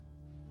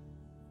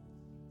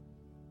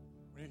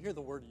hear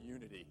the word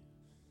unity,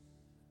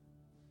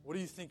 what do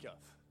you think of?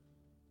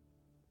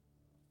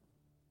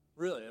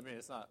 Really, I mean,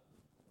 it's not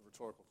a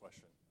rhetorical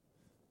question.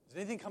 Does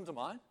anything come to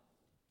mind?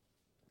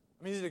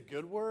 I mean, is it a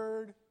good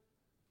word?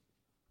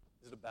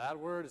 Is it a bad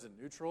word? Is it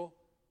neutral?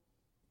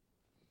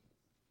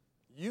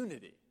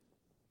 Unity.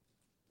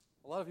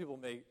 A lot of people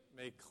may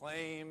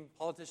claim,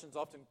 politicians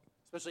often,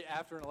 especially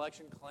after an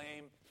election,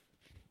 claim,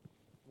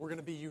 we're going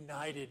to be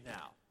united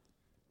now.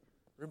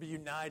 We're going to be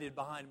united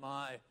behind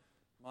my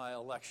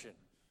election.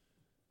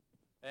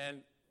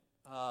 And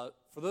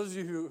for those of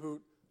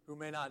you who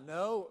may not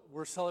know,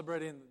 we're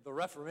celebrating the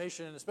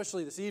Reformation,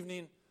 especially this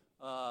evening,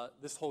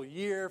 this whole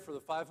year for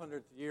the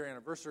 500th year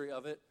anniversary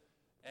of it.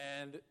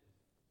 And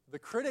the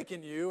critic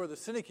in you or the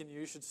cynic in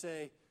you should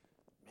say,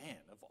 man,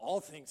 of all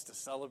things to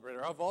celebrate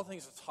or of all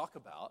things to talk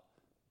about,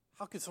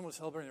 how could someone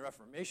celebrating the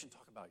Reformation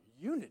talk about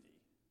unity?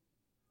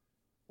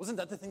 Wasn't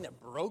that the thing that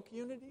broke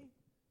unity?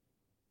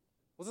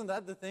 Wasn't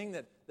that the thing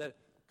that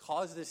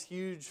caused this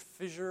huge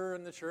fissure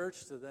in the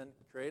church to then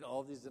create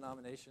all these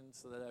denominations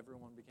so that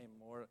everyone became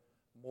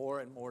more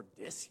and more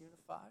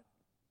disunified?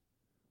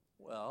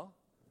 Well,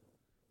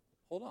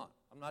 hold on.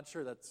 I'm not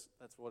sure that's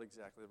what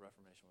exactly the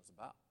Reformation was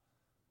about.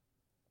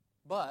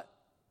 But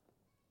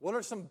what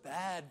are some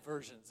bad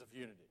versions of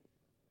unity?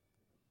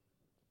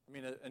 I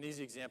mean, an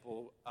easy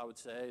example, I would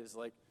say, is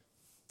like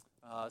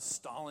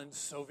Stalin's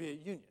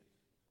Soviet Union,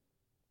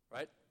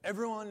 right?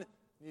 Everyone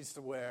needs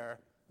to wear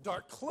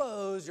dark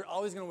clothes. You're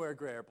always going to wear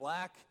gray or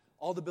black.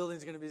 All the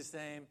buildings are going to be the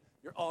same.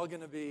 You're all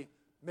going to be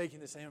making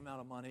the same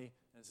amount of money.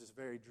 And it's this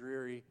very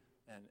dreary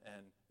and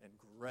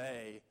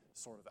gray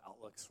sort of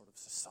outlook, sort of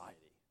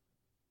society,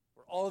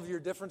 where all of your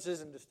differences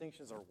and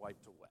distinctions are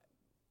wiped away.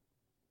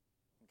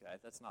 Okay,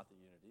 that's not the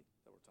unity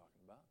that we're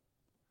talking about.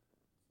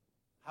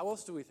 How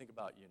else do we think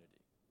about unity?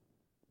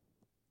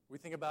 We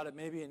think about it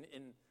maybe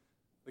in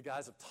the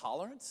guise of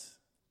tolerance.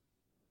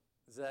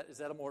 Is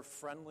that a more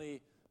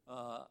friendly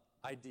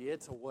idea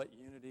to what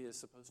unity is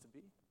supposed to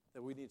be?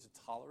 That we need to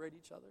tolerate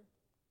each other?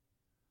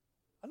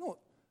 I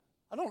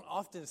don't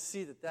often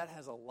see that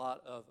has a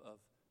lot of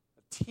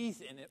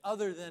teeth in it,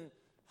 other than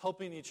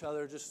helping each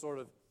other just sort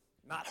of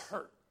not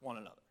hurt one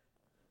another.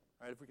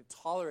 Right? If we can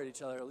tolerate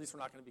each other, at least we're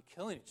not going to be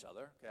killing each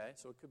other. Okay,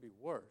 so it could be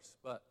worse,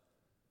 but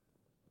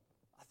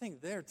I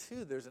think there,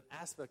 too, there's an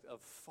aspect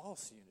of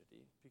false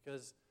unity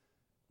because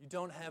you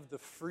don't have the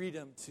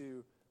freedom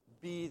to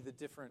be the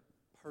different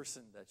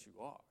person that you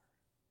are.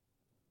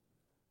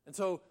 And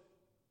so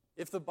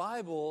if the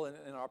Bible,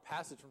 in our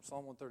passage from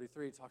Psalm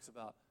 133, talks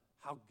about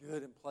how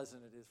good and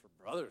pleasant it is for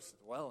brothers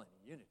to dwell in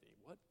unity,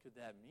 what could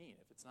that mean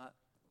if it's not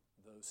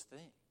those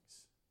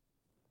things?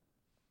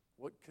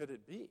 What could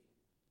it be?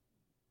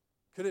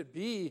 Could it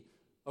be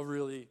a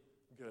really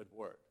good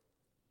word?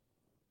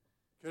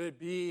 Could it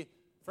be,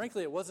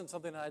 frankly, it wasn't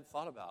something I had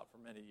thought about for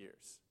many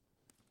years.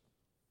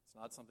 It's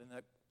not something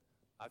that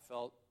I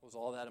felt was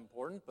all that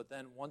important, but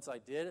then once I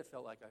did, it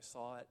felt like I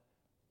saw it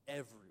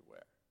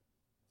everywhere.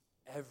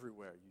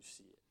 Everywhere you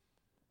see it.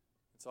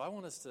 And so I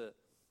want us to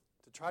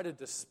try to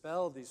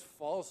dispel these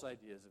false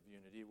ideas of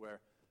unity where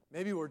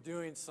maybe we're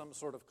doing some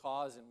sort of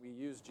cause and we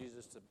use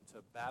Jesus to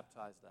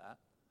baptize that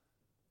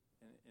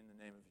in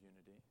the name of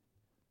unity.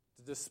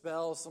 To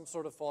dispel some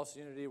sort of false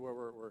unity where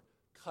we're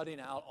cutting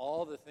out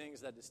all the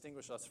things that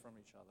distinguish us from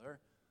each other.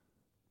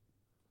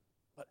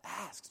 But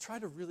try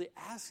to really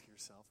ask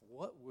yourself,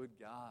 what would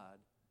God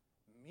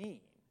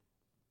mean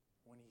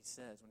when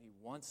he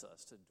wants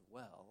us to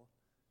dwell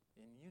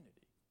in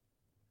unity?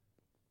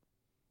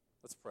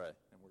 Let's pray,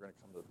 and we're going to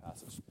come to the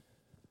passage.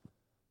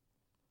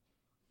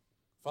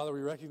 Father, we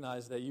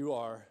recognize that you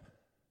are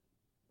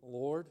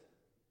Lord,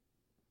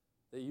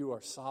 that you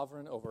are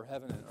sovereign over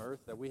heaven and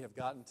earth, that we have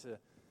gotten to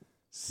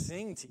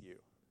sing to you,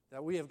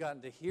 that we have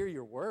gotten to hear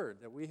your word,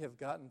 that we have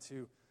gotten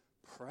to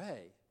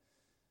pray.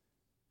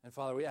 And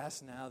Father, we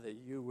ask now that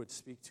you would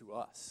speak to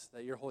us,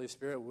 that your Holy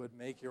Spirit would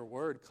make your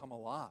word come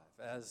alive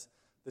as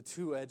the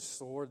two-edged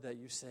sword that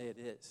you say it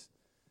is,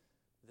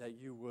 that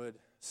you would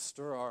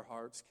stir our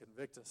hearts,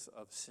 convict us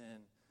of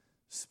sin,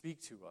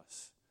 speak to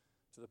us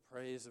to the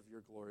praise of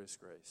your glorious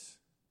grace.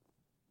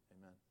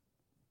 Amen.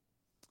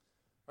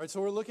 All right, so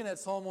we're looking at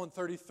Psalm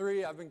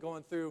 133. I've been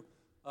going through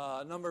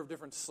a number of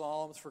different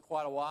psalms for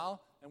quite a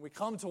while, and we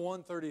come to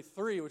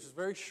 133, which is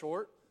very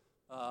short,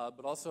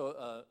 but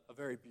also a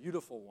very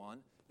beautiful one.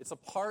 It's a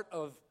part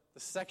of the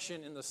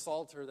section in the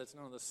Psalter that's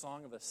known as the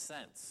Song of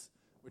Ascents,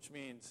 which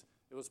means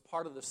it was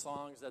part of the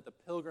songs that the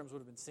pilgrims would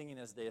have been singing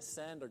as they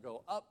ascend or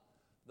go up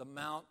the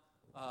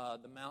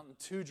mountain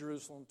to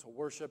Jerusalem to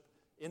worship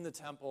in the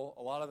temple.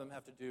 A lot of them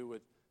have to do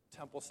with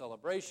temple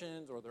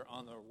celebrations, or they're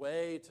on their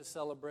way to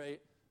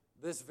celebrate.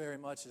 This very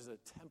much is a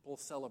temple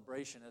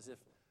celebration, as if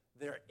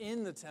they're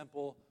in the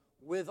temple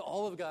with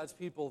all of God's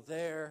people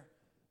there,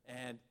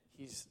 and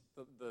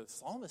the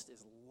psalmist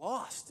is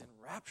lost in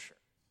rapture.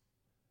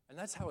 And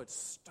that's how it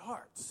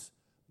starts.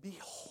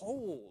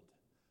 Behold,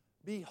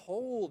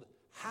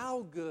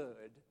 how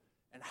good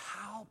and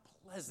how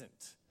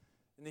pleasant.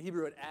 In the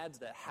Hebrew, it adds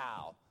that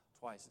how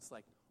twice. It's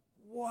like,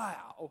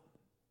 wow,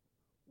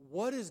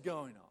 what is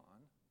going on?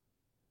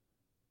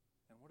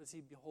 what is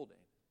he beholding?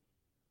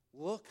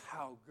 Look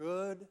how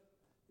good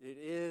it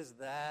is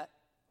that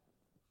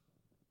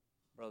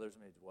brothers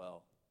may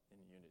dwell in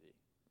unity.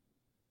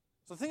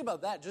 So think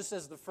about that just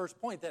as the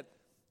first point, that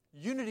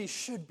unity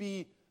should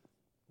be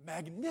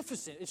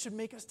magnificent. It should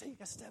make us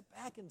take a step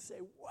back and say,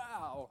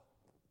 wow,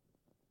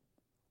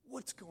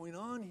 what's going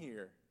on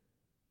here?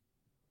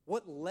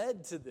 What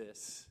led to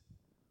this?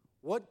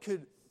 What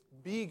could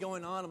be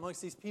going on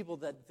amongst these people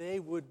that they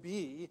would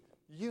be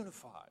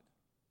unified?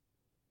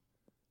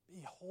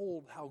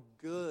 Behold how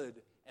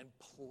good and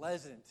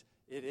pleasant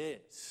it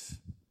is.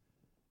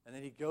 And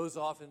then he goes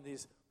off in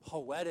these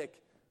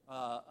poetic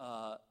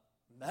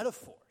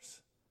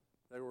metaphors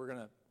that we're going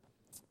to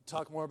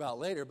talk more about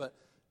later, but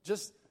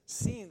just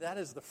seeing that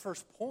as the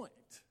first point,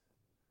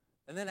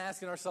 and then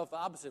asking ourselves the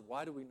opposite,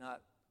 why do we not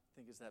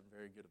think it's that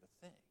very good of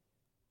a thing?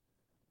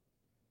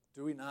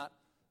 Do we not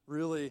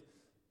really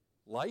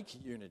like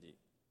unity?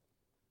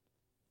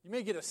 You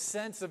may get a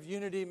sense of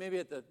unity maybe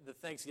at the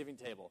Thanksgiving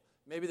table.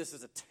 Maybe this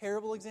is a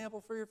terrible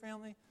example for your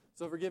family,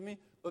 so forgive me,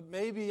 but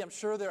maybe, I'm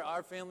sure there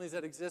are families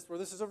that exist where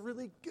this is a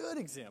really good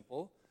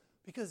example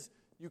because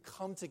you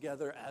come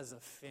together as a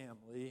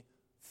family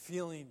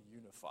feeling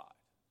unified.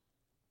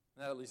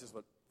 And that at least is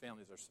what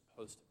families are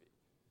supposed to be.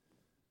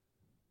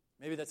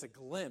 Maybe that's a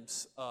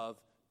glimpse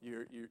of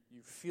you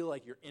feel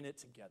like you're in it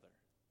together.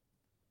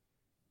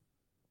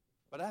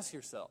 But ask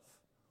yourself,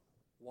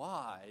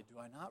 why do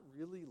I not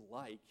really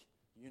like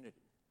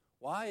unity?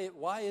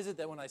 Why is it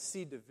that when I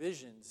see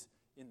divisions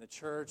in the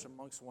church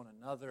amongst one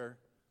another,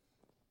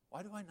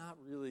 why do I not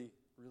really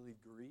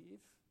grieve?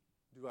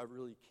 Do I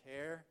really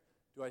care?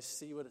 Do I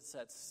see what is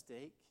at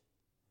stake?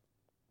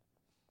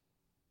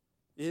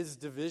 Is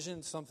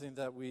division something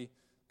that we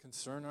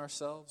concern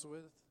ourselves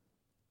with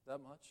that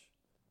much?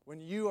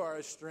 When you are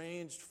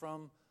estranged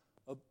from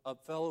a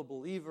fellow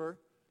believer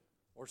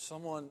or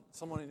someone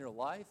in your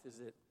life, is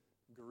it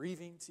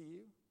grieving to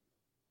you?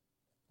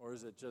 Or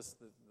is it just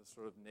the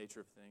sort of nature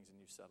of things and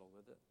you settle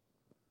with it?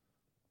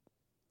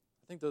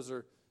 I think those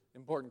are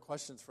important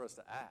questions for us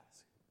to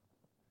ask.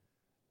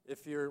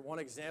 If you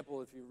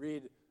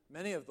read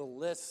many of the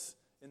lists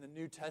in the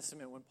New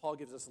Testament, when Paul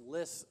gives us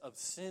lists of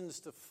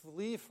sins to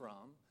flee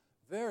from,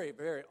 very,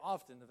 very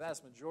often, the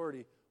vast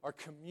majority, are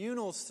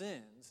communal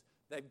sins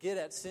that get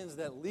at sins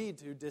that lead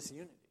to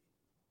disunity.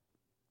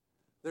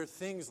 They're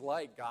things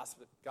like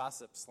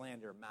gossip,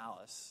 slander,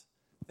 malice,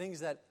 things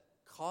that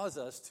cause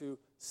us to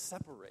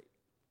separate,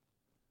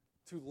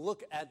 to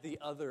look at the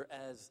other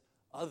as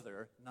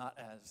other, not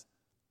as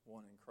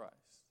one in Christ.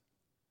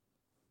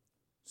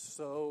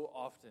 So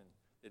often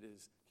it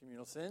is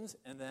communal sins,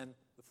 and then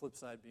the flip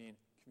side being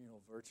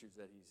communal virtues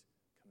that he's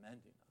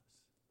commending us.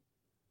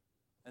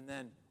 And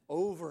then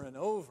over and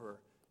over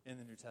in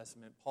the New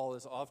Testament, Paul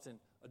is often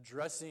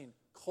addressing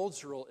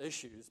cultural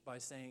issues by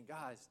saying,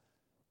 guys,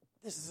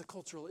 this is a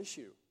cultural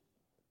issue,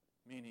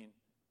 meaning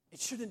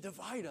it shouldn't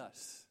divide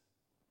us.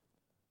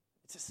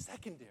 It's a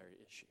secondary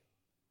issue.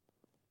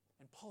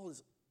 And Paul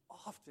is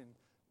often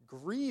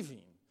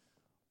grieving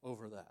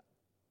over that.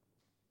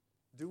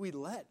 Do we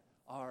let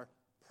our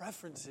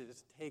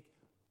preferences take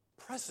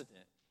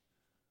precedent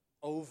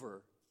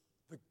over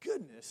the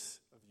goodness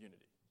of unity?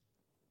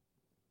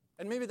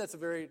 And maybe that's a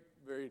very,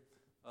 very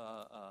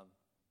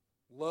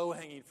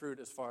low-hanging fruit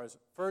as far as,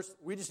 first,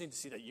 we just need to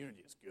see that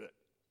unity is good.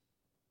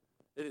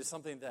 It is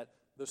something that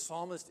the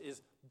psalmist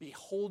is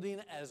beholding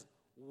as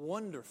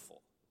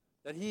wonderful,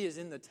 that he is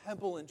in the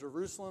temple in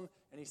Jerusalem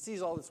and he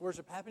sees all this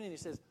worship happening and he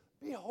says,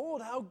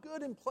 behold how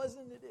good and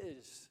pleasant it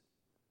is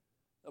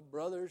that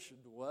brothers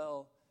should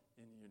dwell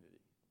in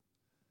unity.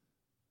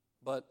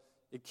 But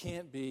it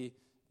can't be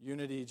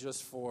unity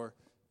just for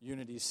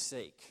unity's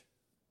sake.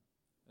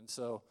 And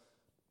so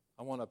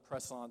I want to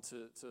press on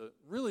to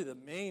really the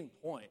main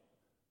point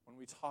when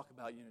we talk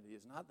about unity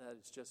is not that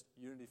it's just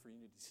unity for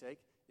unity's sake,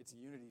 it's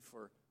unity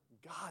for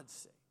God's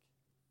sake.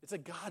 It's a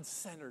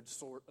God-centered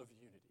sort of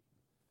unity.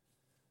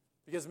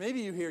 Because maybe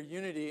you hear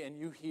unity and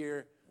you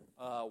hear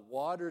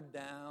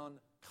watered-down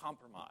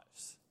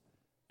compromise.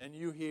 And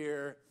you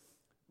hear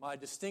my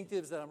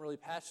distinctives that I'm really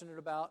passionate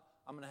about,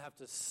 I'm going to have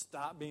to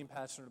stop being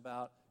passionate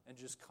about and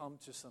just come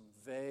to some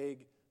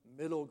vague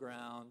middle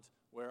ground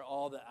where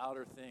all the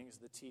outer things,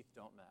 the teeth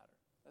don't matter.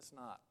 That's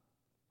not,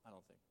 I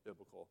don't think,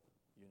 biblical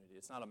unity.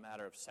 It's not a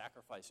matter of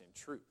sacrificing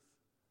truth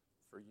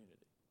for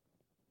unity.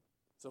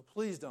 So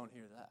please don't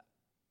hear that.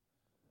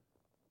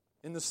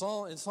 In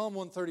Psalm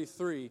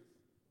 133,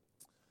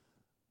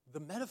 the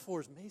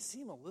metaphors may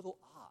seem a little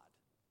odd.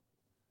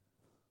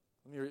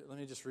 Let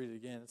me just read it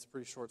again. It's a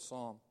pretty short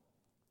psalm.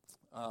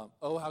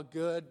 Oh, how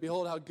good,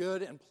 behold how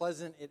good and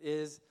pleasant it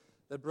is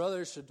that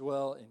brothers should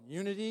dwell in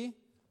unity. And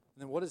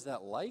then what is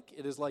that like?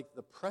 It is like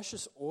the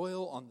precious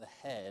oil on the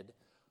head,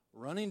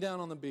 running down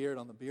on the beard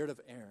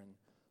of Aaron,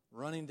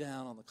 running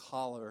down on the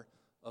collar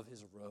of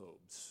his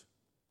robes.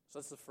 So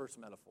that's the first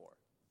metaphor.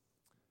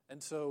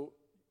 And so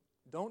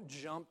don't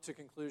jump to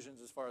conclusions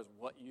as far as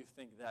what you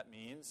think that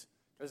means,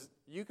 because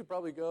you could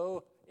probably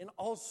go in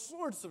all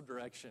sorts of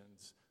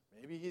directions.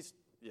 Maybe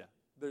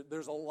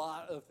there's a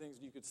lot of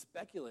things you could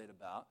speculate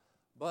about,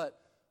 But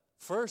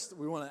first,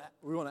 we want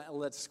to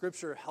let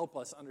Scripture help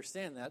us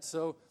understand that.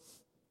 So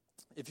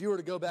if you were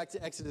to go back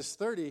to Exodus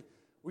 30,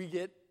 we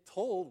get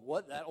told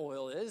what that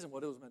oil is and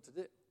what it was meant to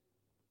do.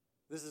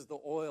 This is the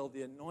oil,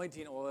 the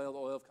anointing oil, the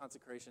oil of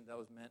consecration that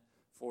was meant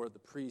for the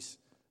priests.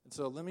 And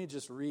so let me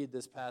just read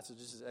this passage.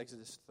 This is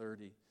Exodus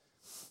 30,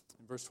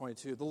 in verse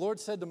 22. The Lord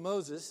said to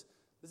Moses,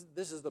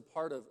 this is the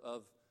part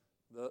of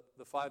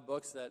the 5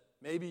 books that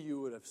maybe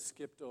you would have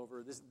skipped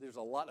over. There's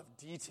a lot of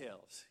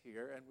details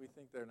here, and we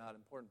think they're not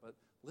important, but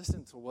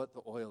listen to what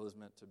the oil is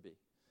meant to be.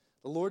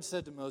 The Lord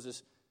said to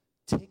Moses,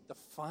 take the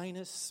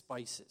finest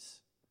spices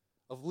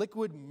of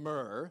liquid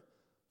myrrh,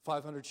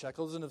 500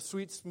 shekels, and of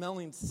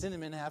sweet-smelling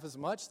cinnamon, half as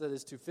much, that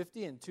is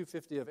 250, and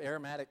 250 of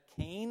aromatic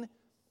cane,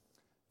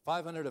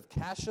 500 of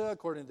cassia,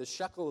 according to the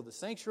shekel of the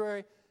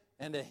sanctuary,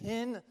 and a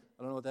hin,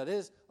 I don't know what that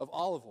is, of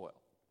olive oil.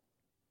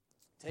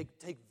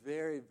 Take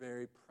very,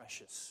 very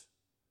precious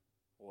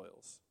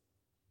oils.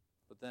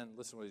 But then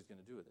listen to what he's going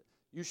to do with it.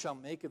 You shall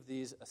make of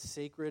these a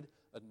sacred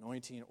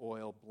anointing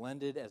oil,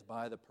 blended as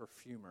by the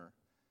perfumer.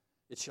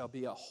 It shall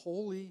be a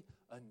holy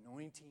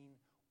anointing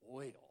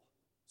oil.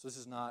 So this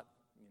is not,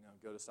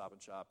 go to Stop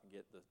and Shop and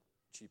get the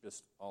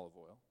cheapest olive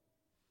oil.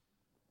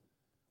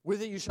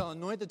 With it you shall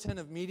anoint the tent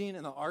of meeting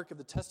and the ark of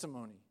the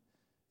testimony,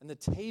 and the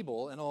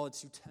table and all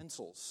its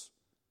utensils,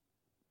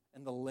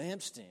 and the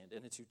lampstand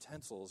and its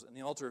utensils, and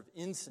the altar of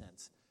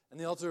incense, and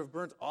the altar of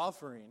burnt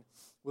offering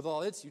with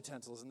all its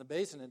utensils, and the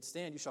basin and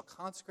stand. You shall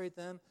consecrate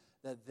them,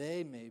 that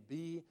they may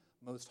be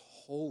most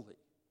holy.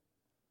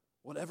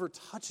 Whatever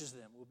touches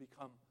them will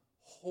become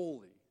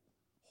holy.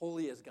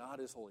 Holy as God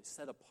is holy.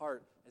 Set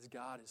apart as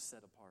God is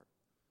set apart.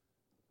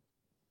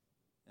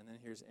 And then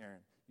here's Aaron.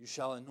 You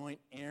shall anoint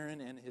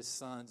Aaron and his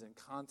sons and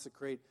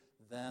consecrate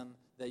them,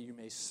 that you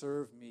may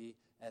serve me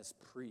as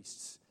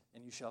priests.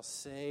 And you shall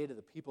say to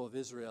the people of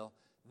Israel,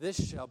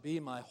 this shall be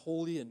my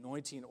holy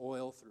anointing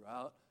oil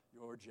throughout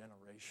your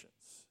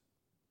generations.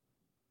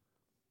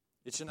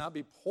 It shall not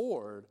be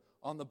poured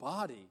on the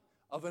body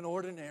of an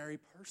ordinary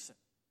person.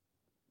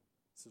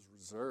 This is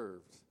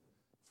reserved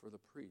for the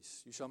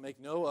priests. You shall make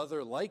no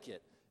other like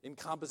it in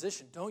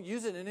composition. Don't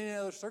use it in any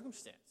other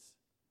circumstance.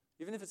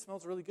 Even if it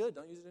smells really good,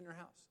 don't use it in your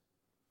house.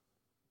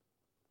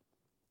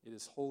 It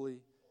is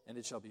holy, and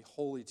it shall be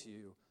holy to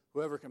you.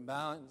 Whoever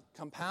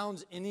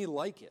compounds any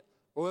like it,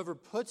 or whoever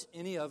puts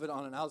any of it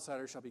on an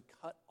outsider shall be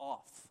cut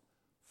off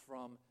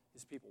from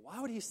his people. Why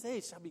would he say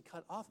it shall be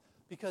cut off?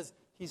 Because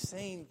he's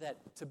saying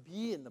that to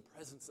be in the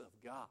presence of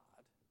God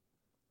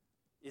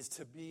is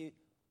to be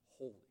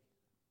holy.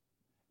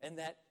 And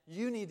that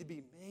you need to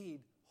be made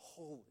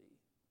holy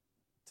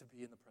to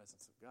be in the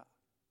presence of God.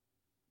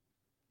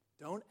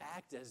 Don't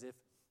act as if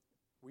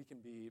we can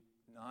be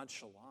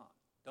nonchalant.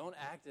 Don't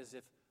act as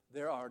if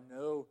there are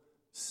no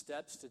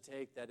steps to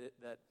take, that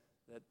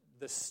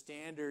the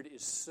standard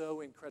is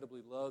so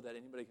incredibly low that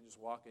anybody can just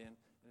walk in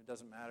and it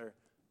doesn't matter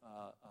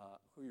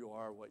who you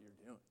are or what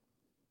you're doing.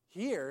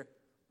 Here,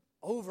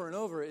 over and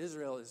over,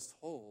 Israel is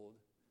told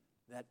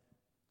that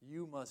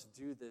you must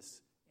do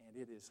this, and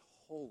it is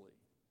holy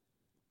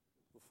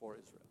before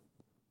Israel,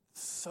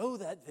 so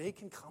that they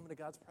can come into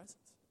God's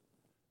presence.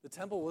 The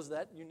temple was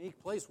that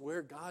unique place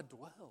where God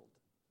dwelled.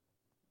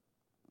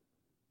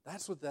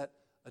 That's what that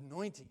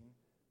anointing,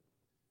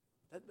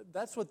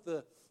 that's what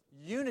the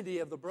unity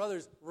of the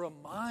brothers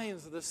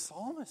reminds the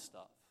psalmist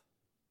of.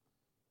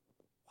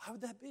 Why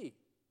would that be?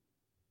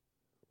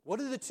 What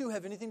do the two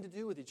have anything to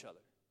do with each other?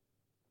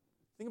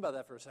 Think about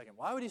that for a second.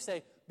 Why would he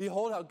say,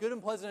 behold how good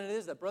and pleasant it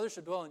is that brothers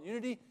should dwell in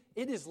unity?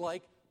 It is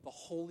like the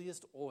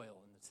holiest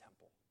oil in the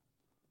temple.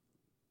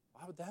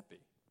 Why would that be?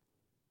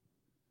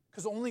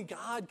 Because only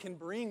God can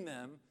bring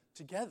them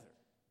together.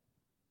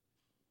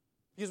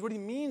 Because what he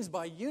means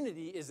by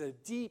unity is a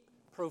deep,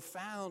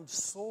 profound,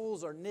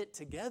 souls are knit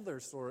together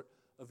sort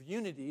of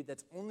unity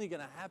that's only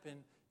going to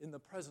happen in the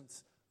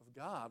presence of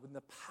God, in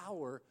the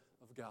power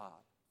of God.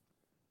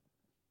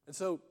 And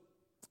so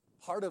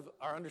part of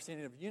our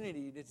understanding of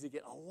unity needs to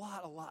get a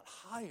lot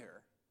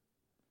higher.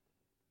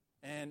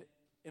 And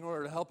in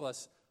order to help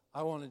us,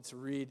 I wanted to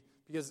read,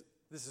 because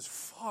this is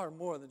far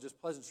more than just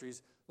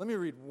pleasantries. Let me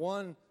read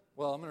one.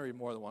 Well, I'm going to read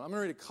more than one. I'm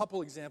going to read a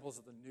couple examples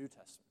of the New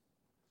Testament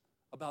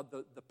about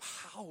the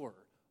power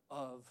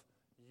of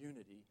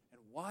unity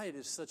and why it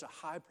is such a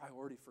high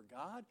priority for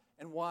God,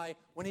 and why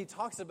when he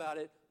talks about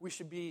it, we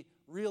should be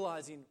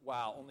realizing,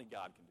 wow, only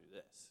God can do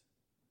this.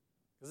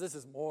 Because this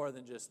is more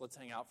than just let's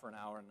hang out for an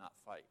hour and not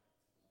fight.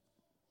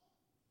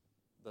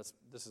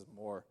 This is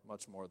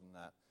much more than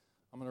that.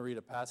 I'm going to read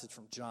a passage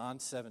from John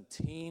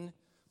 17.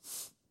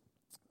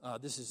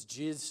 This is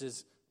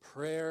Jesus'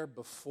 prayer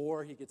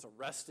before he gets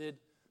arrested.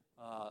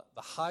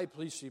 The high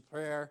priestly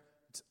prayer.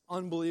 It's an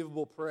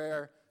unbelievable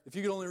prayer. If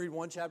you could only read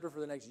one chapter for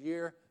the next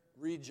year,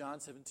 read John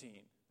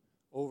 17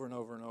 over and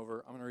over and over.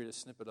 I'm going to read a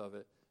snippet of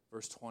it,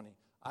 verse 20.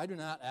 I do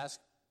not ask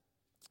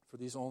for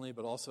these only,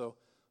 but also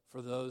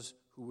for those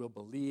who will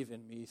believe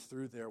in me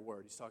through their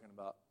word. He's talking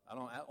about, I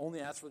don't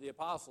only ask for the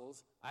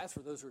apostles, I ask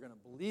for those who are going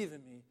to believe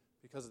in me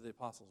because of the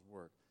apostles'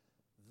 word,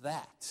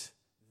 that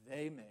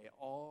they may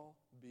all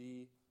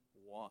be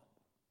one.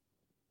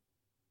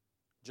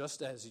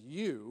 Just as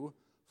you,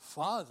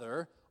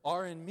 Father,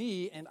 are in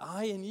me and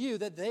I in you,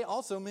 that they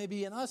also may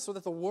be in us, so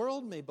that the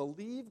world may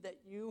believe that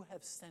you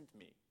have sent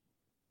me.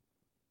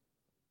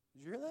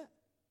 Did you hear that?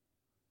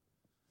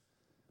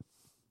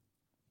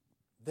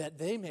 That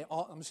they may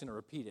all, I'm just going to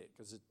repeat it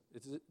because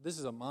this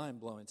is a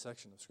mind-blowing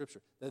section of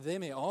Scripture. That they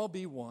may all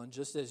be one,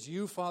 just as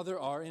you, Father,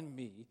 are in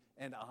me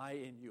and I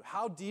in you.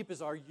 How deep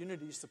is our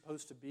unity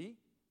supposed to be?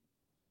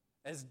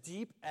 As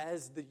deep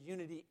as the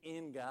unity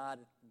in God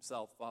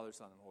Himself, Father,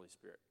 Son, and Holy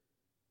Spirit.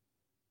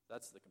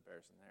 That's the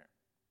comparison there.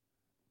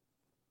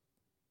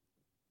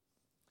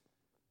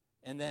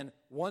 And then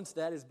once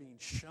that is being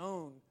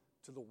shown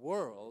to the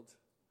world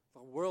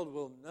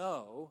will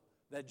know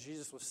that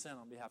Jesus was sent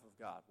on behalf of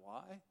God.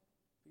 Why?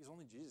 Because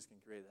only Jesus can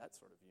create that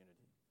sort of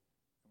unity.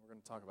 And we're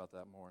going to talk about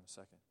that more in a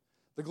second.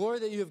 The glory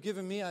that you have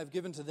given me, I have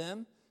given to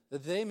them,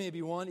 that they may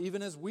be one,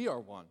 even as we are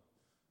one.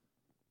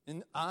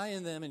 And I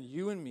and them and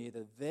you and me,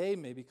 that they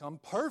may become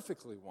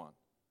perfectly one.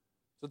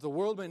 So that the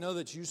world may know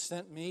that you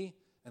sent me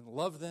and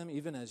loved them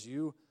even as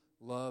you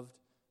loved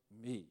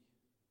me.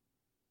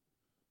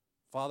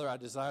 Father, I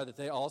desire that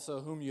they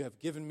also, whom you have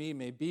given me,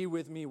 may be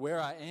with me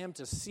where I am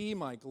to see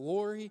my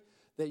glory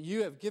that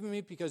you have given me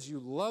because you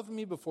loved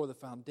me before the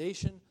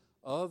foundation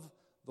of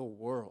the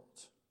world.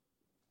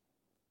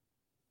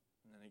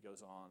 And then he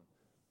goes on,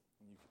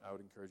 and I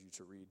would encourage you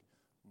to read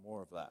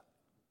more of that.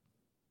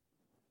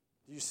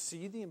 Do you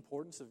see the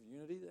importance of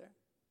unity there?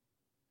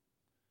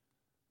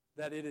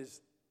 That it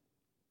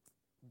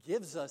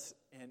gives us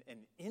an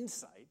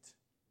insight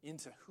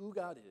into who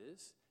God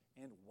is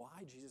and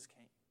why Jesus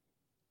came.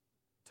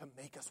 To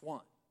make us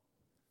one.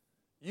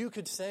 You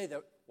could say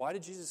that, why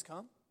did Jesus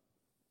come?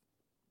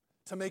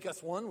 To make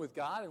us one with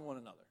God and one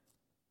another.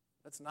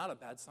 That's not a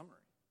bad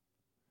summary.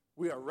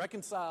 We are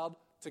reconciled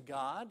to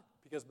God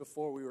because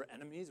before we were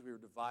enemies, we were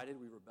divided,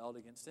 we rebelled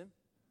against Him.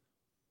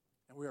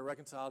 And we are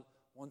reconciled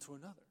one to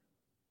another.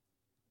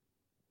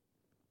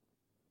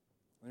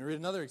 Let me read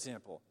another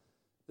example.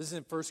 This is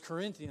in 1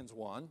 Corinthians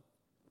 1.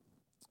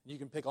 You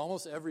can pick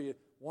almost every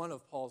one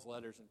of Paul's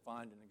letters and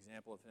find an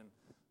example of him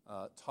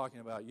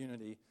talking about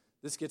unity.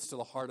 This gets to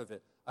the heart of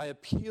it. I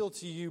appeal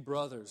to you,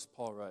 brothers,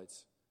 Paul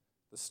writes,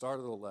 the start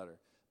of the letter,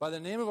 by the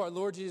name of our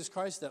Lord Jesus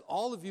Christ, that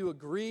all of you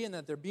agree and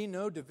that there be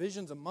no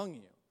divisions among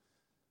you,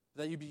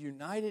 that you be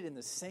united in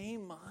the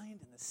same mind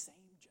and the same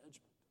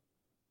judgment.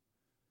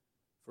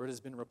 For it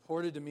has been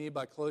reported to me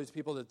by Chloe's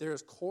people that there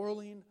is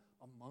quarreling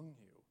among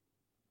you.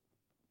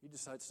 He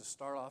decides to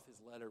start off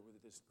his letter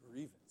with this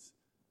grievance.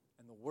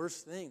 And the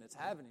worst thing that's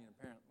happening,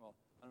 apparently, well,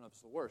 I don't know if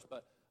it's the worst,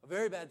 but a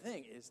very bad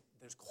thing is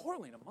there's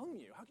quarreling among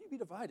you. How can you be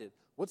divided?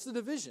 What's the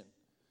division?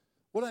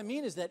 What I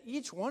mean is that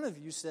each one of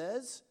you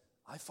says,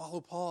 I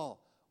follow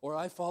Paul, or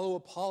I follow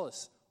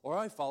Apollos, or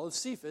I follow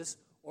Cephas,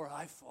 or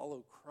I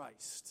follow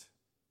Christ.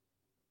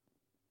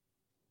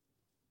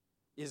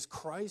 Is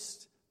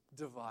Christ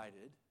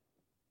divided,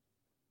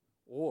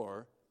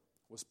 or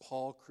was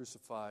Paul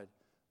crucified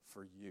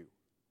for you?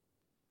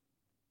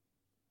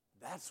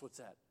 That's what's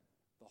at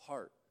the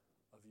heart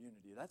of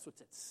unity. That's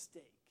what's at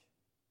stake.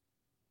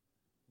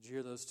 Did you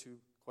hear those two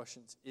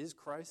questions? Is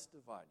Christ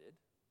divided?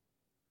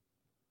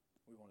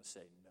 We want to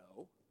say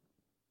no.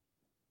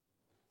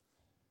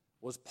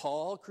 Was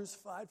Paul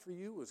crucified for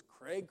you? Was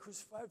Craig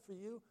crucified for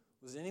you?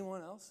 Was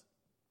anyone else?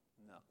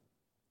 No.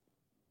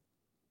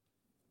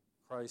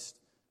 Christ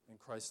and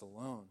Christ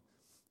alone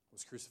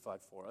was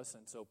crucified for us.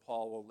 And so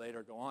Paul will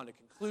later go on to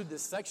conclude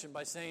this section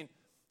by saying,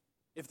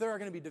 if there are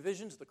going to be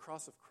divisions, the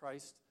cross of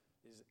Christ,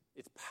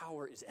 its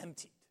power is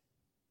emptied.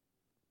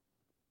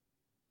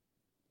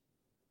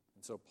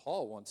 And so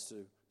Paul wants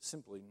to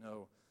simply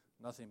know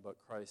nothing but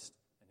Christ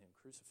and Him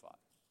crucified.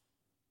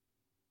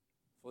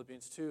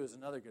 Philippians 2 is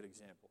another good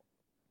example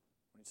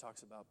when he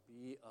talks about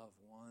be of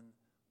one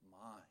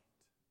mind.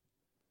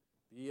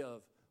 Be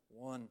of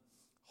one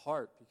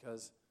heart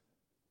because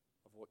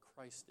of what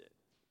Christ did.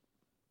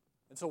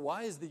 And so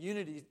why is the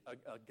unity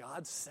a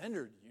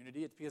God-centered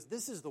unity? It's because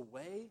this is the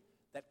way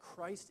that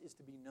Christ is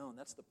to be known.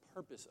 That's the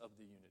purpose of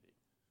the unity.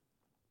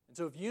 And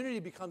so if unity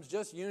becomes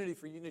just unity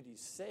for unity's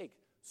sake,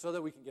 so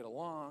that we can get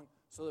along,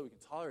 so that we can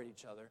tolerate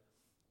each other,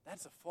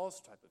 that's a false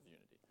type of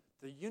unity.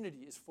 The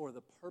unity is for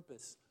the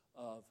purpose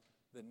of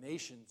the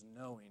nations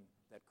knowing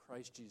that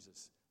Christ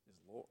Jesus is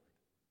Lord.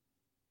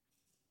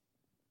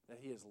 That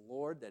He is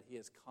Lord, that He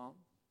has come.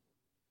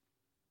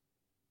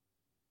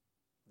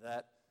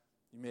 That,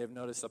 you may have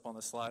noticed up on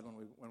the slide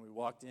when we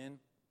walked in,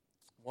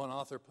 one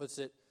author puts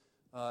it,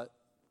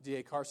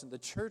 D.A. Carson, the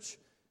church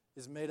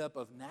is made up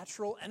of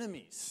natural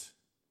enemies.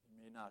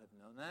 You may not have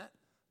known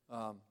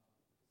that.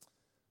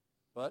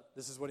 But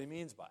this is what he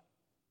means by it.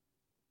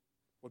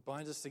 What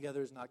binds us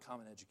together is not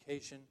common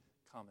education,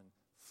 common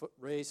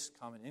race,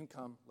 common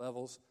income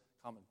levels,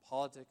 common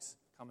politics,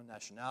 common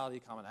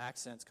nationality, common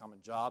accents, common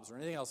jobs, or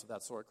anything else of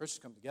that sort.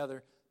 Christians come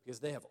together because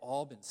they have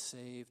all been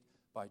saved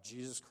by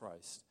Jesus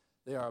Christ.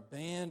 They are a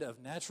band of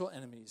natural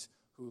enemies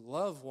who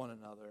love one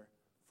another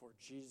for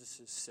Jesus'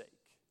 sake.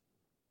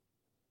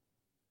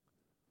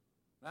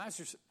 Now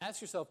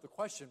ask yourself the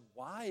question,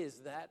 why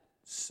is that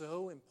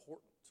so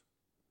important?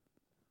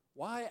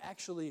 Why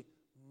actually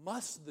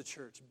must the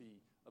church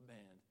be a band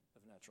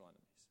of natural enemies?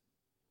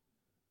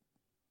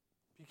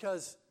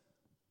 Because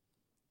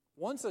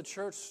once a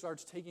church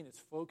starts taking its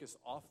focus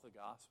off the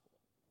gospel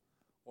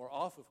or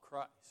off of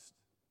Christ,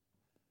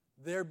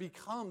 there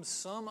becomes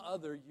some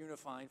other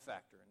unifying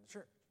factor in the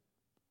church.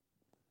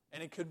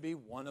 And it could be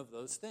one of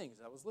those things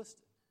that was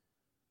listed.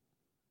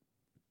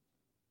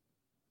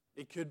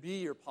 It could be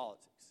your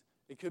politics.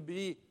 It could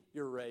be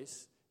your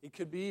race. It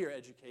could be your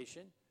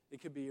education.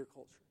 It could be your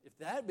culture. If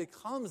that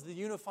becomes the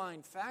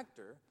unifying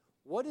factor,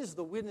 what does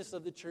the witness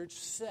of the church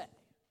say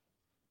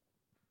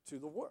to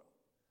the world?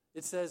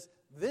 It says,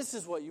 this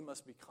is what you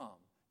must become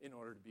in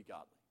order to be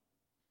godly.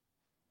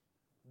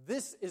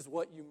 This is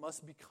what you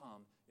must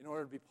become in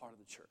order to be part of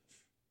the church.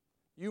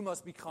 You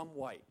must become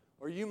white,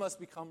 or you must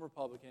become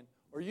Republican,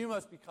 or you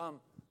must become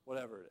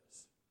whatever it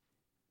is.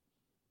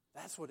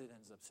 That's what it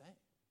ends up saying.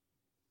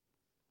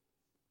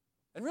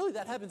 And really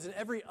that happens in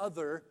every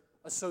other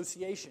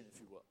association, if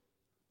you will.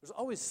 There's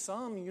always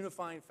some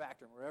unifying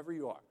factor wherever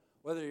you are,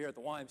 whether you're at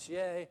the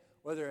YMCA,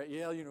 whether you're at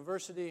Yale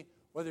University,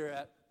 whether you're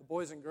at the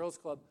Boys and Girls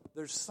Club,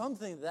 there's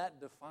something that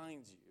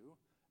defines you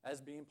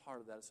as being part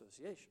of that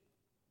association.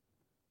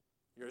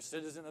 You're a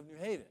citizen of New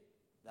Haven.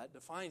 That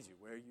defines you,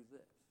 where you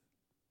live.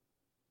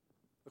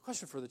 The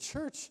question for the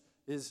church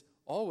is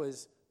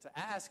always to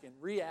ask and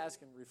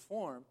re-ask and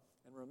reform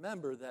and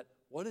remember that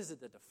what is it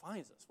that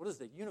defines us? What is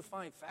the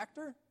unifying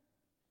factor?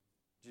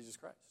 Jesus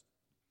Christ.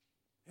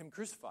 Him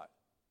crucified.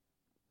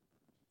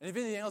 And if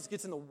anything else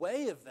gets in the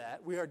way of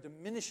that, we are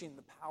diminishing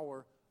the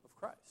power of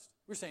Christ.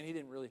 We're saying he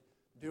didn't really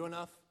do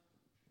enough,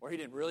 or he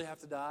didn't really have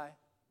to die,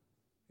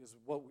 because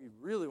what we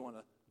really want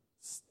to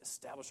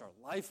establish our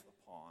life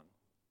upon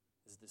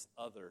is this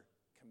other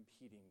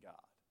competing God.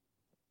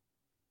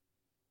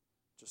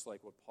 Just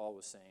like what Paul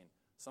was saying.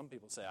 Some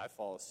people say, I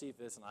follow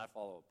Cephas and I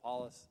follow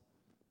Apollos,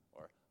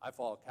 or I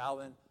follow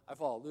Calvin, I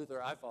follow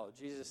Luther, I follow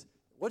Jesus.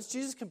 What's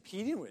Jesus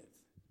competing with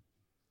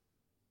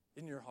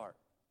in your heart?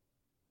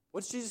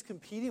 What's Jesus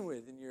competing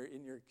with in your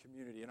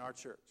community, in our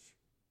church?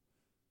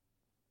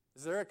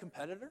 Is there a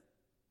competitor?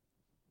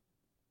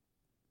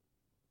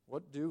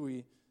 What do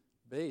we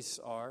base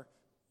our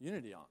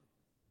unity on?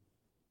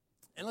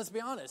 And let's be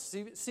honest,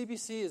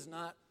 CBC is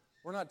not,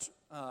 we're not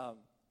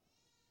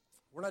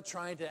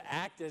trying to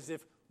act as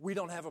if we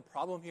don't have a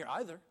problem here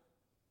either.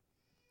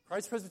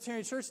 Christ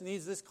Presbyterian Church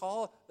needs this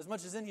call as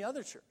much as any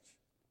other church.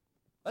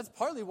 That's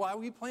partly why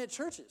we plant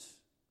churches.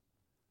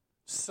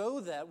 So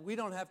that we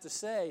don't have to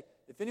say,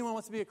 if anyone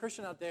wants to be a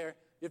Christian out there,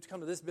 you have to come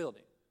to this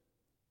building.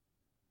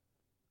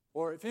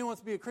 Or if anyone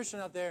wants to be a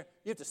Christian out there,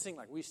 you have to sing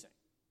like we sing.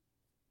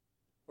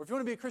 Or if you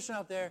want to be a Christian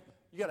out there,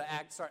 you got to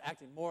start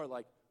acting more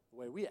like the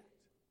way we act.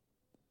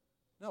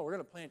 No, we're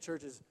going to plant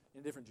churches in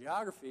a different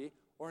geography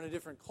or in a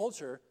different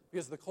culture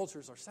because the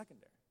cultures are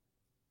secondary.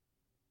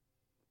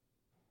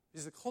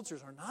 Because the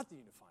cultures are not the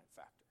unifying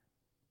factor.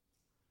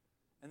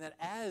 And that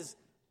as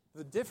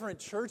the different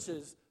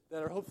churches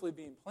that are hopefully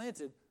being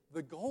planted,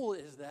 the goal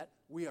is that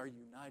we are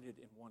united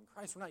in one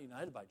Christ. We're not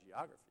united by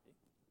geography.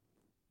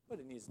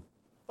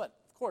 But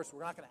of course,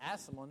 we're not going to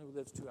ask someone who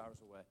lives 2 hours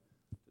away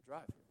to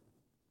drive here.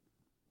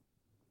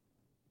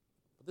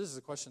 But this is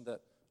a question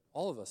that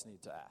all of us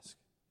need to ask.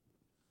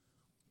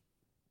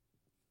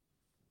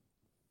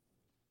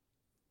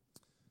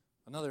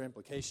 Another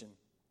implication,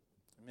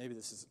 and maybe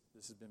this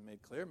has been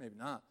made clear, maybe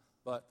not,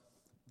 but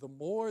the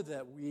more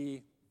that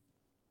we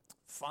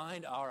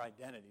find our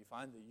identity,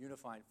 find the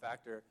unifying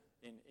factor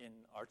in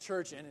our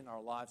church and in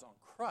our lives on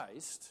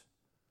Christ,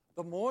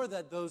 the more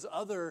that those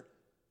other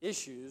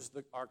issues,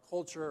 our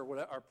culture, or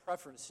whatever, our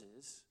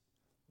preferences,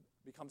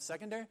 become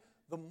secondary,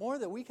 the more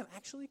that we can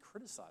actually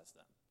criticize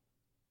them.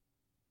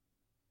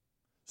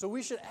 So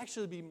we should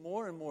actually be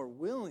more and more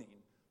willing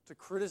to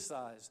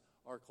criticize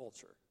our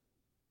culture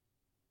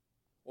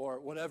or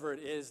whatever it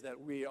is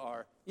that we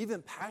are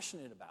even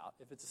passionate about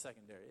if it's a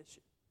secondary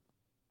issue.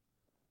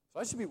 So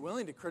I should be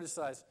willing to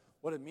criticize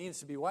what it means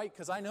to be white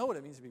because I know what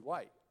it means to be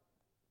white.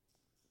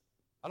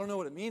 I don't know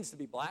what it means to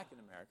be black in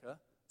America,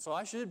 so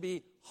I should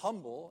be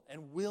humble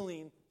and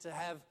willing to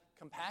have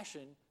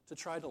compassion to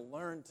try to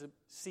learn to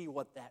see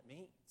what that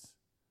means.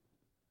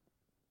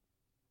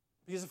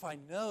 Because if I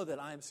know that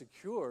I am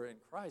secure in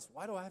Christ,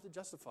 why do I have to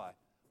justify?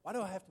 Why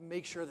do I have to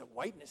make sure that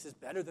whiteness is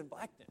better than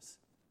blackness?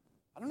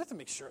 I don't have to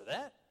make sure of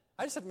that.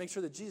 I just have to make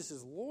sure that Jesus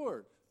is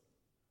Lord.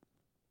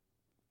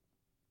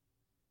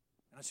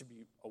 And I should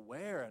be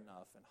aware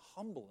enough and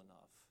humble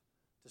enough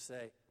to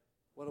say,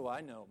 what do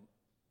I know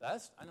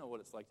best? I know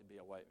what it's like to be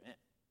a white man,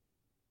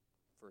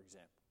 for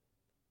example.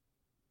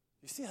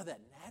 You see how that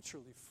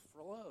naturally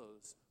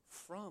flows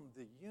from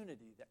the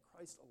unity that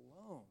Christ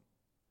alone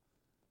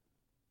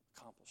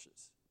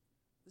accomplishes.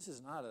 This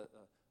is not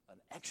an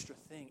extra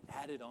thing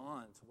added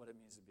on to what it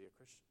means to be a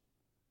Christian.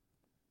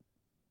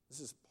 This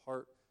is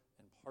part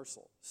and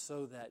parcel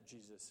so that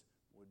Jesus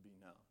would be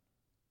known.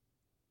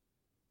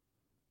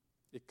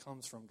 It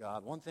comes from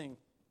God. One thing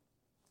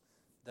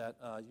that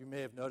you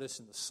may have noticed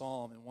in the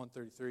Psalm in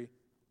 133,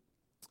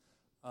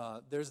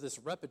 there's this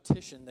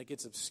repetition that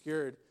gets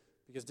obscured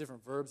because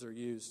different verbs are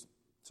used.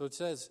 So it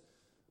says,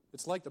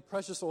 it's like the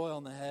precious oil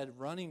on the head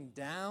running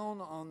down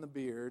on the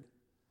beard,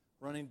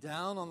 running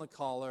down on the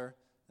collar,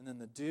 and then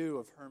the dew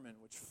of Hermon,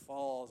 which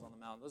falls on the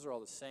mountain. Those are all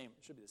the same.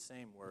 It should be the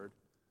same word.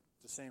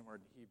 It's the same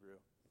word in Hebrew.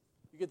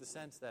 You get the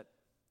sense that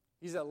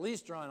he's at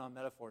least drawing on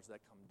metaphors that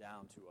come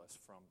down to us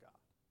from God.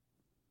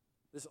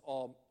 This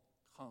all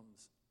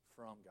comes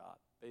from God,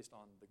 based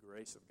on the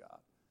grace of God.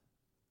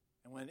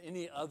 And when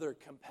any other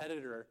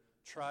competitor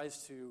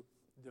tries to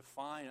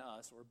define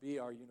us or be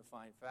our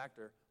unifying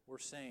factor, we're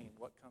saying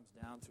what comes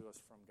down to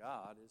us from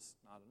God is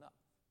not enough,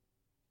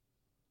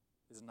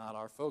 is not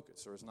our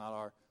focus, or is not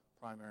our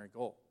primary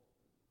goal.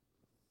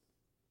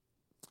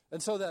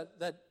 And so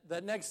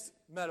that next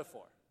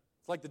metaphor,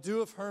 it's like the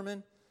dew of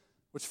Hermon,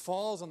 which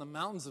falls on the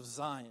mountains of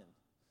Zion.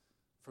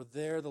 For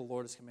there the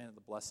Lord has commanded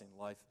the blessing,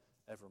 life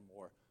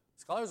evermore.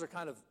 Scholars are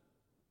kind of,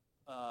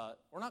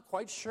 we're not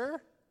quite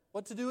sure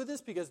what to do with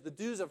this, because the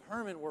dews of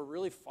Hermon were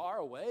really far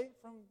away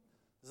from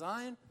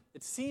Zion.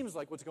 It seems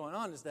like what's going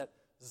on is that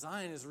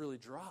Zion is really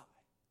dry.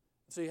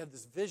 So you have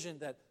this vision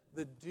that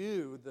the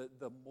dew,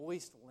 the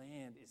moist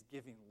land, is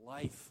giving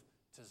life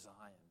to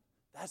Zion.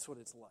 That's what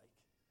it's like.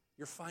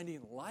 You're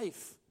finding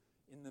life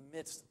in the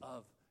midst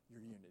of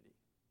your unity,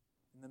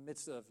 in the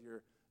midst of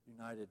your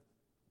united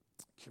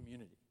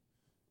community.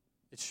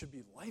 It should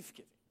be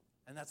life-giving.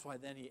 And that's why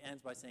then he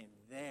ends by saying,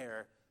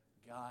 there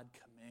God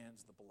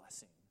commands the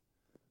blessing,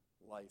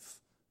 life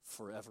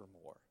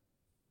forevermore.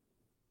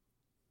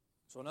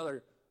 So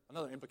another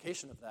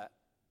implication of that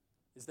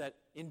is that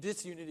in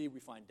disunity we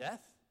find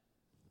death,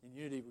 in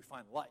unity we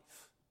find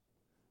life.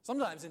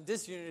 Sometimes in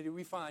disunity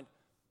we find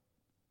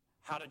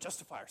how to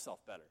justify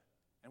ourselves better,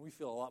 and we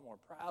feel a lot more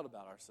proud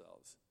about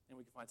ourselves, and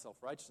we can find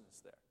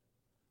self-righteousness there.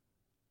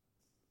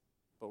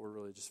 But we're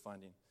really just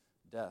finding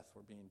death.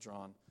 We're being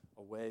drawn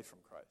away from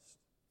Christ,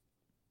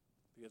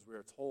 because we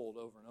are told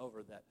over and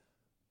over that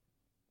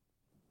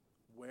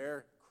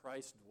where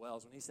Christ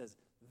dwells, when he says,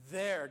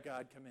 there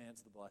God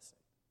commands the blessing,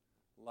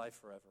 life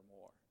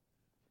forevermore,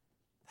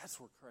 that's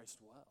where Christ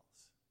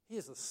dwells. He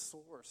is the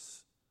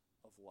source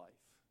of life.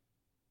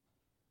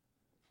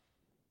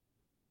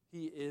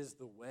 He is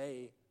the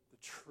way, the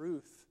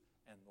truth,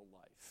 and the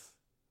life.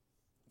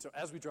 And so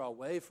as we draw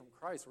away from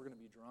Christ, we're going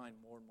to be drawing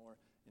more and more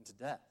into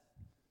death.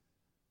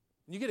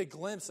 And you get a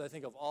glimpse, I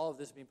think, of all of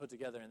this being put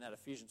together in that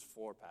Ephesians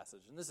 4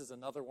 passage. And this is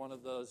another one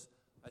of those,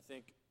 I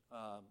think,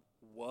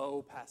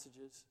 woe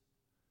passages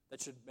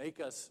that should make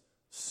us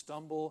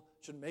stumble,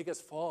 should make us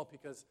fall,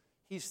 because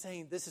he's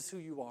saying this is who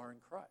you are in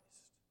Christ.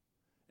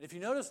 And if you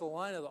notice the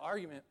line of the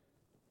argument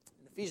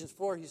in Ephesians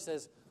 4, he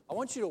says, I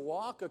want you to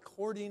walk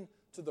according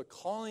to the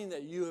calling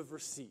that you have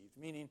received.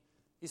 Meaning,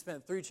 he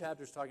spent 3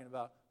 chapters talking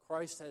about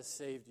Christ has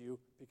saved you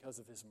because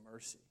of his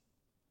mercy.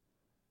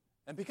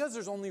 And because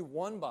there's only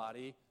one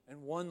body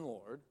and one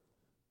Lord,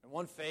 and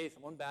one faith,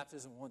 and one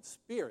baptism, and one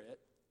Spirit,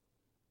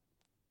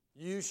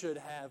 you should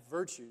have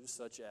virtues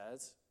such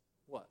as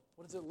what?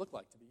 What does it look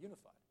like to be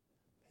unified?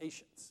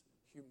 Patience,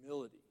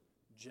 humility,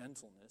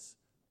 gentleness,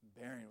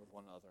 bearing with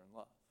one another in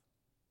love.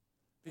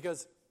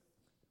 Because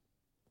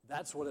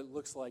that's what it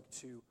looks like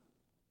to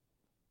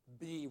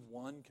be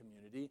one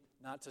community,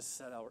 not to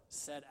set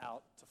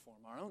out to form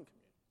our own community.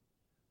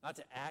 Not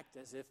to act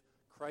as if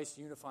Christ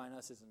unifying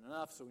us isn't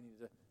enough, so we need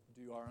to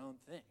do our own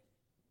thing.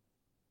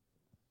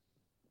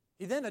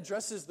 He then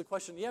addresses the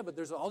question, but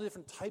there's all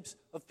different types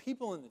of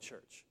people in the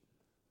church.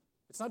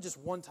 It's not just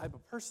one type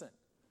of person.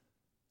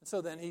 And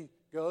so then he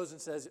goes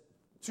and says,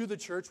 to the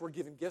church we're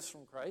given gifts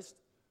from Christ,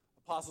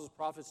 apostles,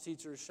 prophets,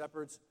 teachers,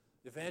 shepherds,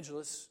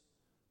 evangelists,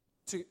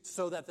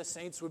 so that the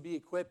saints would be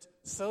equipped,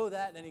 so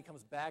that, then he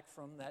comes back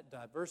from that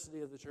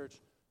diversity of the church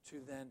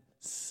to then,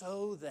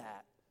 so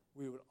that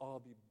we would all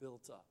be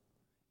built up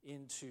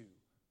into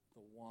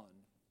the one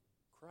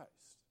Christ.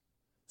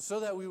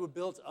 So that we would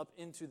build up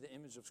into the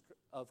image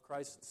of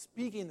Christ,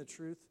 speaking the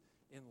truth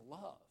in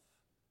love.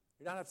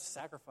 You don't have to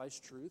sacrifice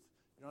truth.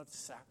 You don't have to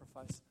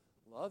sacrifice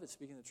love. It's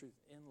speaking the truth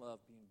in love,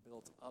 being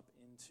built up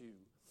into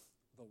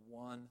the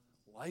one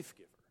life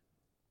giver,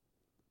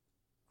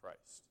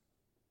 Christ.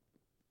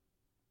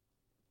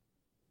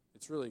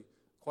 It's really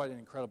quite an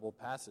incredible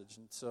passage.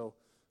 And so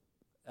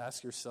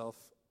ask yourself,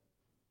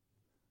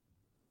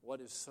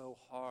 what is so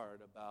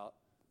hard about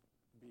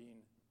being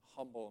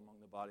humble among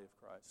the body of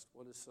Christ?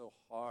 What is so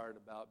hard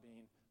about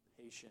being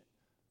patient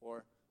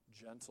or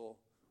gentle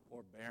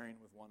or bearing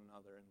with one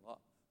another in love?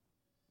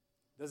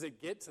 Does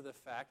it get to the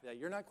fact that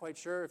you're not quite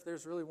sure if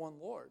there's really one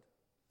Lord?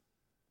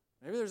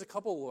 Maybe there's a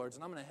couple Lords,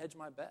 and I'm going to hedge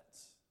my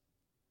bets.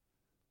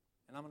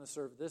 And I'm going to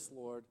serve this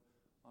Lord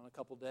on a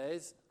couple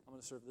days. I'm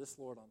going to serve this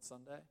Lord on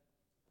Sunday.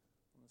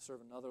 I'm going to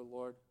serve another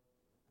Lord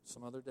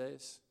some other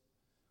days.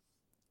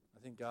 I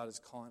think God is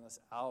calling us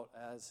out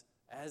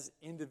as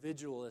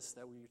individualists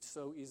that we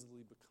so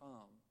easily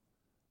become,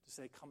 to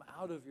say, come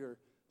out of your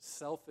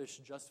selfish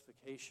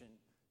justification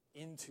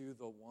into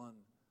the one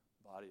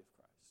body of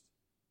Christ.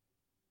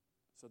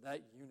 So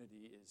that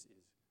unity is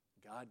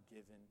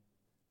God-given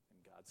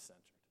and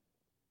God-centered.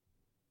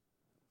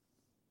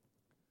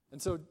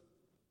 And so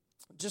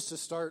just to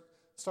start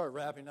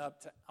wrapping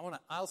up,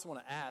 I also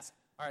want to ask,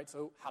 all right,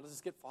 so how does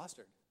this get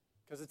fostered?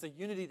 Because it's a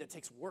unity that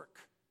takes work.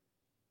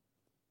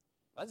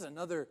 That's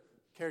another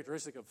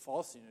characteristic of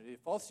false unity.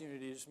 False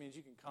unity just means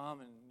you can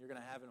come and you're going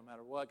to have it no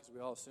matter what, because we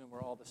all assume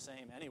we're all the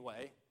same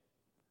anyway.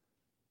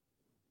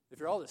 If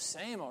you're all the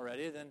same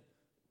already, then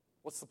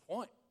what's the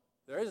point?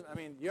 You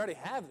already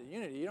have the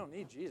unity. You don't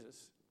need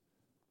Jesus.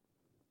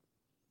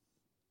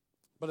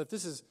 But if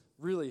this is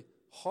really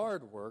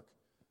hard work,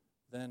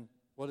 then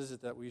what is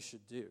it that we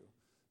should do?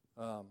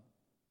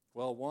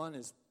 Well, one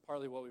is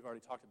partly what we've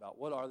already talked about.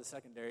 What are the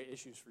secondary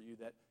issues for you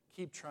that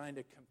keep trying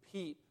to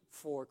compete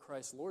for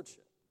Christ's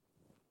lordship?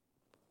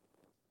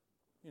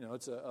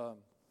 It's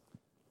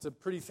a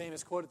pretty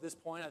famous quote at this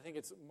point. I think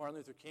it's Martin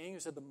Luther King who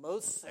said the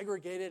most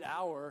segregated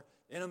hour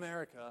in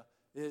America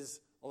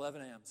is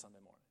 11 a.m. Sunday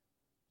morning.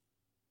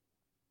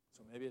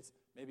 So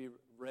maybe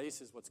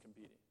race is what's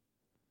competing.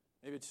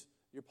 Maybe it's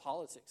your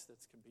politics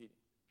that's competing.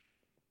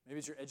 Maybe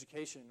it's your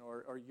education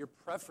or your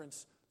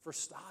preference for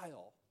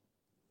style.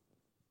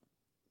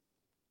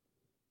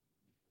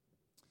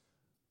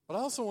 But I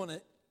also want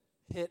to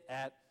hit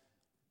at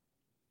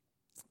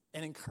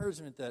an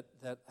encouragement that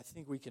I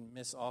think we can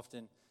miss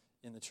often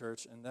in the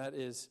church, and that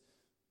is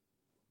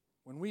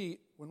when we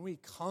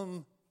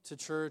come to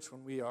church,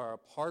 when we are a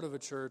part of a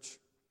church,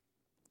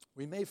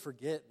 we may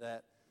forget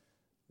that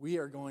we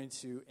are going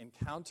to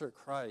encounter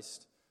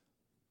Christ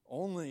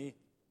only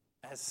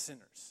as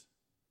sinners.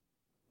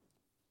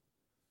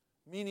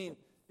 Meaning,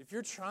 if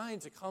you're trying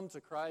to come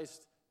to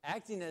Christ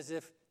acting as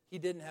if he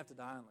didn't have to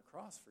die on the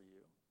cross for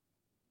you,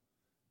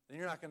 then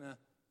you're not going to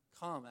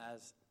come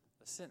as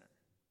a sinner.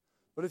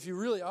 But if you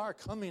really are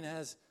coming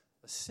as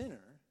a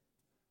sinner,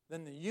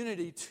 then the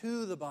unity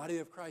to the body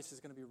of Christ is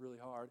going to be really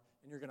hard,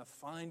 and you're going to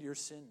find your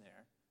sin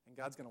there, and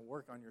God's going to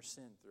work on your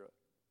sin through it.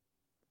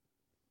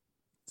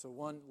 So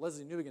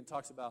Leslie Newbegin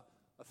talks about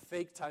a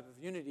fake type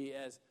of unity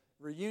as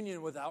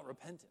reunion without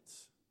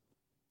repentance.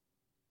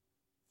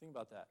 Think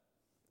about that.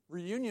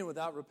 Reunion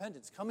without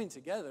repentance, coming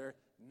together,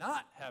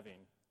 not having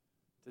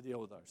to deal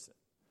with our sin,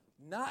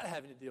 not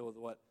having to deal with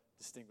what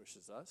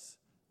distinguishes us,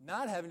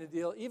 not having to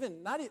deal,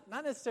 even not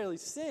necessarily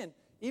sin,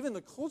 even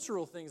the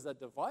cultural things that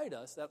divide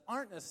us that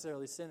aren't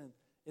necessarily sin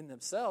in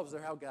themselves.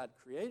 They're how God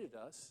created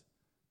us,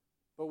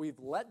 but we've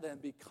let them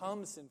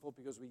become sinful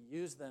because we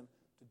use them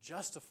to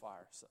justify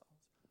ourselves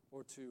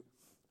or to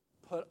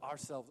put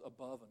ourselves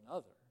above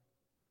another.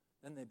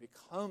 Then they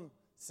become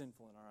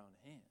sinful in our own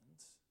hands.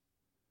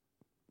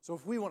 So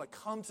if we want to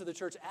come to the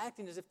church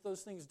acting as if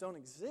those things don't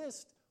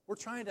exist, we're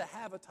trying to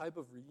have a type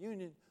of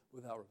reunion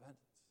without repentance.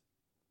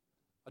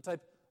 A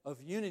type of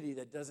unity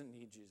that doesn't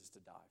need Jesus to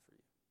die for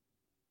you.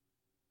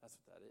 That's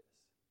what that is.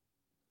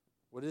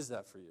 What is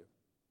that for you?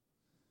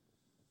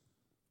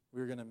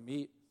 We're going to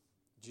meet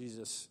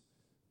Jesus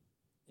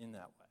in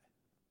that way.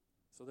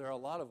 So there are a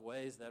lot of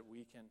ways that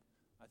we can,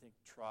 I think,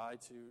 try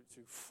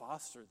to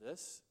foster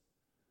this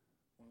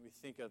when we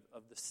think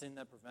of the sin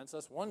that prevents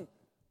us. One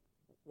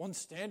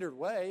standard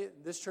way,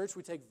 in this church,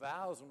 we take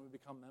vows when we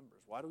become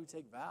members. Why do we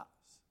take vows?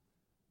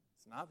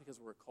 It's not because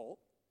we're a cult.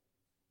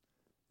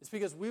 It's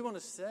because we want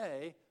to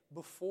say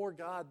before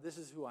God, this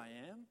is who I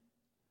am.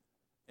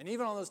 And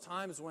even on those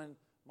times when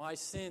my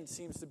sin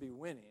seems to be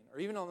winning, or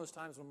even on those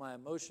times when my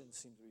emotions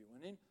seem to be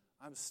winning,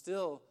 I'm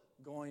still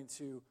going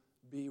to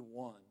be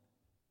one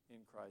in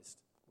Christ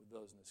with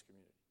those in this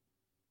community.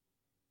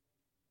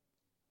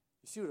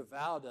 You see what a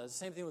vow does?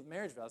 Same thing with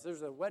marriage vows. There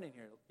was a wedding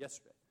here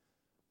yesterday.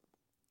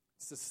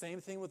 It's the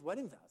same thing with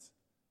wedding vows.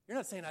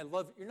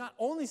 You're not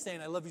only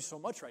saying I love you so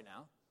much right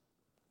now.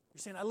 You're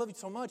saying I love you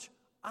so much,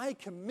 I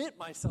commit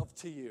myself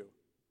to you.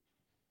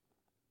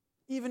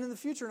 Even in the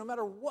future, no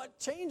matter what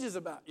changes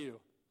about you.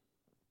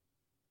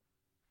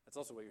 That's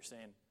also what you're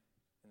saying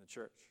in the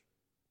church.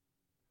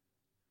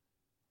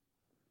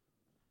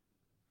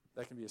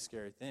 That can be a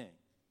scary thing,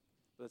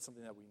 but it's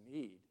something that we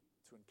need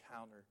to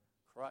encounter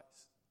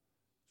Christ,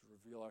 to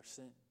reveal our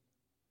sin.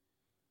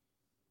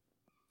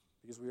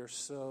 Because we are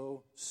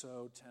so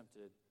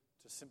tempted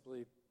to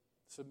simply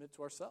submit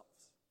to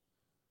ourselves.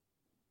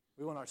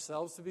 We want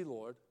ourselves to be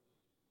Lord,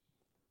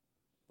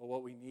 but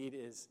what we need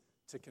is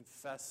to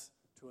confess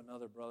to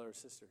another brother or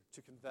sister,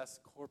 to confess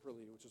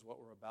corporately, which is what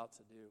we're about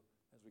to do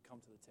as we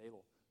come to the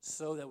table,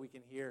 so that we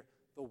can hear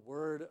the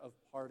word of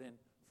pardon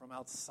from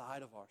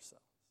outside of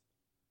ourselves.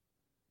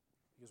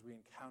 Because we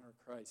encounter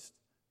Christ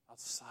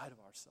outside of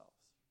ourselves.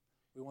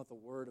 We want the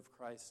word of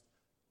Christ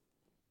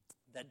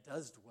that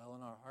does dwell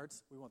in our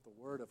hearts. We want the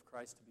word of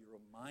Christ to be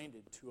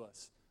reminded to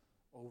us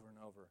over and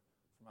over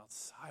from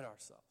outside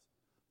ourselves.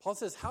 Paul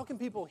says, how can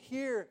people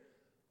hear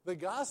the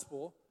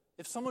gospel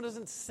if someone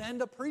doesn't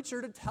send a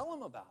preacher to tell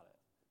them about it?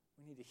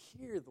 We need to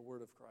hear the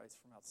word of Christ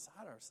from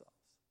outside ourselves.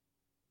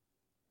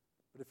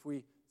 But if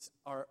we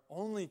are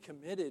only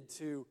committed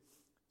to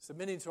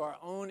submitting to our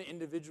own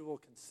individual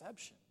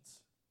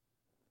conceptions,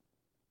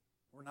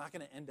 we're not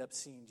going to end up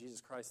seeing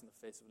Jesus Christ in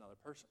the face of another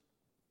person.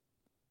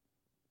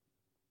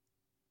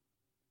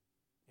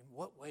 In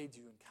what way do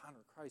you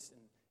encounter Christ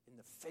in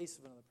the face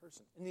of another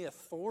person? In the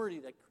authority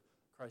that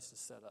Christ has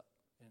set up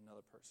in another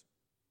person?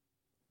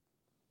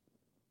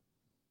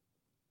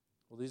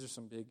 Well, these are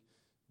some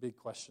big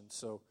questions.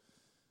 So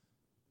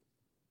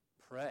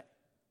pray.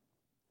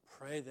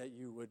 Pray that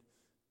you would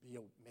be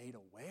made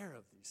aware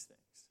of these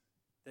things,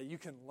 that you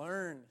can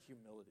learn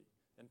humility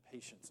and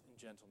patience and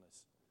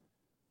gentleness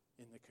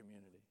in the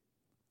community.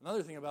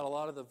 Another thing about a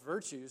lot of the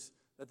virtues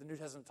that the New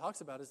Testament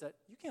talks about is that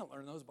you can't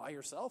learn those by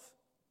yourself.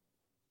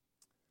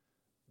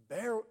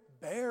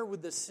 Bear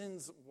with the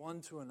sins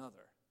one to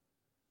another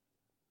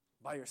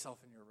by yourself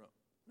in your room.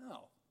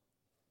 No.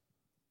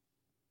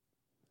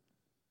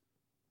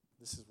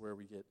 This is where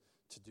we get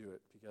to do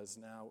it, because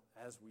now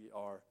as we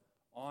are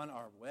on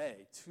our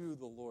way to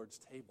the Lord's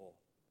table,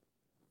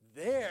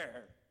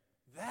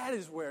 that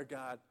is where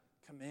God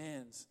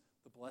commands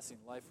the blessing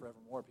of life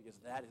forevermore, because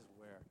that is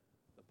where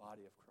the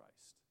body of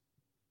Christ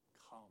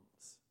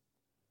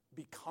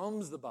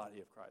becomes the body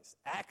of Christ,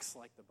 acts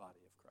like the body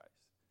of Christ,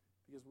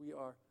 because we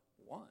are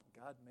one.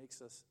 God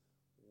makes us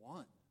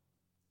one.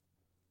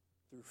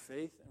 Through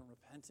faith and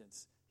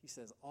repentance, he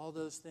says all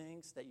those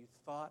things that you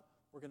thought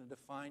were going to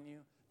define you,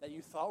 that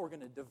you thought were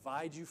going to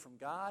divide you from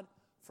God,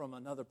 from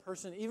another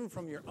person, even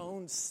from your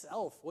own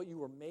self, what you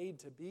were made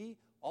to be,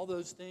 all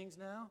those things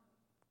now,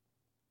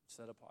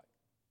 set apart,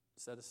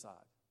 set aside.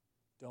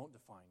 Don't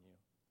define you.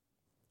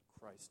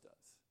 Christ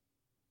does.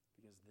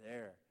 Because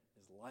there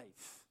is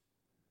life.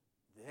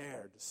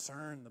 There,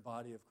 discern the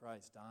body of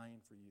Christ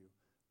dying for you,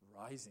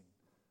 rising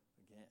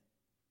again.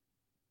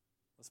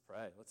 Let's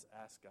pray. Let's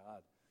ask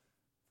God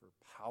for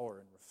power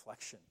and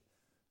reflection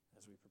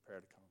as we prepare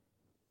to come.